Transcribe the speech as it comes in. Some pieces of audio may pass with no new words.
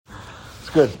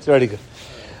good. It's already good.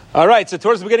 All right, so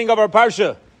towards the beginning of our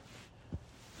parsha, it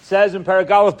says in Perek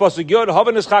Aleph Pasuk Yod,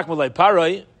 Havan Ischak Malay,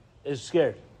 Parai is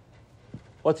scared.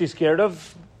 What's he scared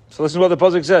of? So listen to what the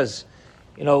pasuk says.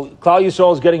 Klal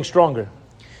Yisrael is getting stronger.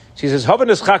 She says, Havan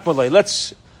Ischak Malay,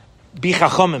 let's be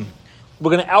chachamim.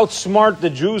 We're going to outsmart the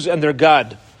Jews and their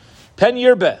God. Pen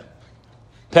Yerbeh.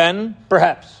 Pen,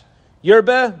 perhaps.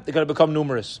 Yerbeh, they're going to become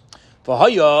numerous.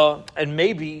 V'haya, and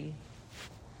maybe,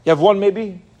 you have one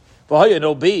maybe? V'haya,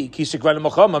 it'll be, Kisik V'ana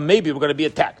Machama, maybe we're going to be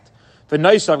attacked.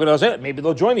 V'naisa, maybe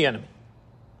they'll join the enemy.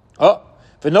 Oh,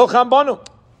 V'nocham Banu.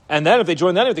 And then if they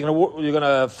join the enemy, they're going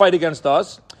to fight against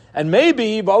us. And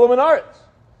maybe, Balaam and Aretz.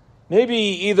 Maybe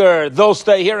either they'll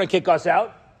stay here and kick us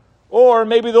out, or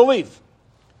maybe they'll leave.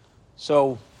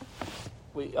 So,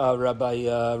 Rabbi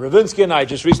Ravinsky and I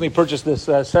just recently purchased this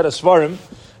set of Svarim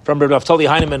from Rabbi Naftali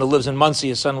Heinemann, who lives in Muncie.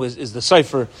 His son is the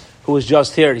Cipher, who was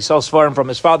just here. He sells Svarim from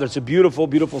his father. It's a beautiful,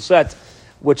 beautiful set,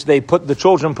 which the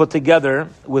children put together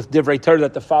with Divrei Torah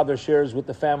that the father shares with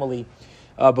the family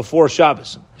before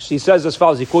Shabbos. He says as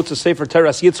follows. He quotes a Sefer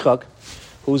Teras Yitzchak,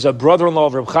 who's a brother-in-law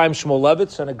of Reb Chaim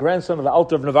Shmulevitz and a grandson of the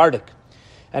Alter of Nevardik.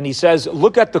 And he says,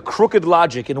 look at the crooked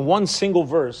logic in one single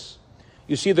verse.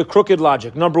 You see the crooked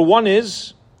logic. Number one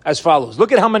is as follows.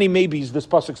 Look at how many maybes this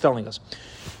pasuk's telling us.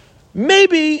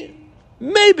 Maybe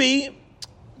the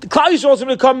Klal Yisrael is going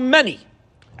to become many,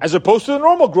 as opposed to the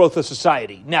normal growth of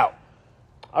society. Now,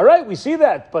 all right, we see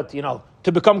that, but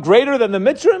to become greater than the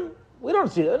Mitzrim, we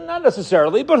don't see it, not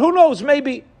necessarily, but who knows,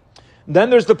 maybe. Then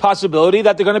there's the possibility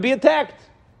that they're going to be attacked.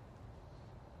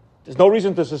 There's no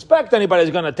reason to suspect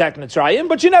anybody's going to attack Mitzrayim,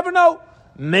 but you never know.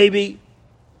 Maybe.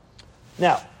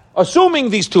 Now, assuming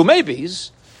these two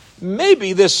maybes,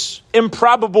 maybe this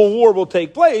improbable war will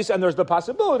take place, and there's the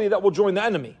possibility that we'll join the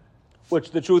enemy.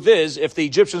 Which the truth is, if the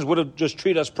Egyptians would have just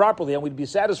treated us properly and we'd be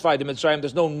satisfied in Mitzrayim,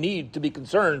 there's no need to be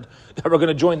concerned that we're going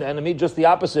to join the enemy. Just the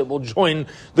opposite, we'll join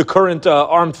the current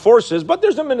armed forces. But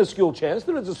there's a minuscule chance.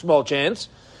 There is a small chance.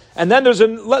 And then there's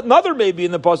another maybe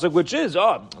in the pasuk, which is,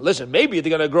 maybe they're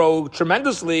going to grow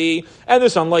tremendously, and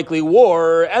this unlikely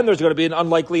war, and there's going to be an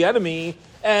unlikely enemy,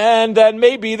 and then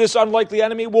maybe this unlikely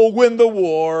enemy will win the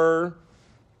war,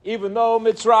 even though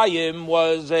Mitzrayim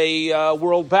was a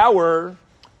world power.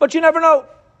 But you never know.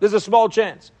 There's a small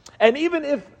chance. And even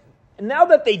if, now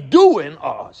that they do win,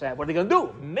 sad, what are they going to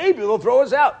do? Maybe they'll throw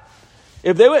us out.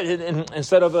 If they win,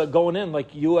 instead of going in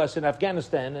like U.S. and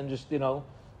Afghanistan and just,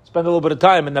 spend a little bit of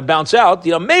time and then bounce out,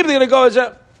 maybe they're going to go as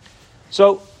a...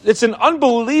 So it's an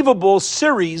unbelievable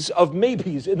series of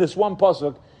maybes in this one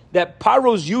pasuk that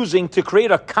Paro's using to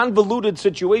create a convoluted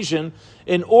situation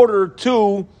in order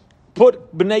to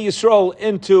put Bnei Yisrael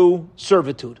into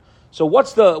servitude. So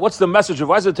what's the message of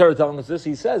why is the Torah telling us this?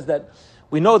 He says that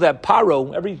we know that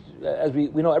Paro,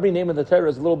 we know every name in the Torah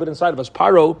is a little bit inside of us.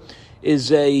 Paro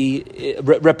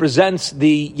represents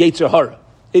the Yetzer Hara.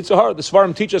 Yetzer Hara, the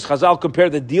Svarim teach us, Chazal compare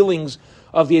the dealings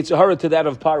of the Yetzer Hara to that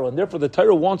of Paro. And therefore the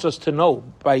Torah wants us to know,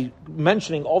 by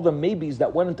mentioning all the maybes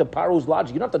that went into Paro's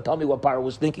logic, you don't have to tell me what Paro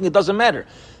was thinking, it doesn't matter.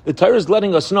 The Torah is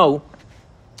letting us know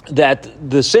that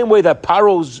the same way that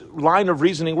Paro's line of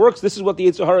reasoning works, this is what the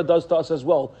Yetzer Hara does to us as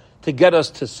well, to get us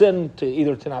to sin,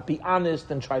 to not be honest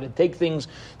and try to take things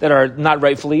that are not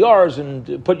rightfully ours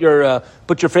and put your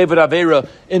favorite Aveira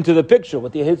into the picture.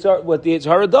 What the Yetzer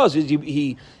Hara does is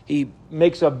he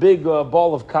makes a big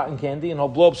ball of cotton candy and he'll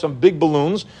blow up some big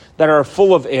balloons that are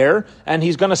full of air, and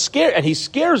he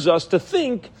scares us to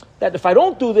think that if I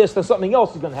don't do this, then something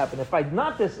else is going to happen. If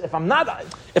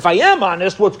I am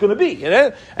honest, what's going to be?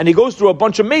 And he goes through a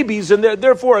bunch of maybes, and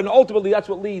therefore, and ultimately, that's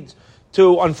what leads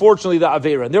to, unfortunately, the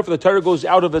Aveira. And therefore, the Torah goes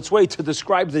out of its way to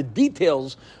describe the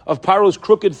details of Paro's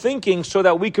crooked thinking so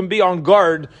that we can be on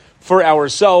guard for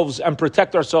ourselves and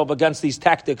protect ourselves against these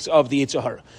tactics of the Yetzer Hara.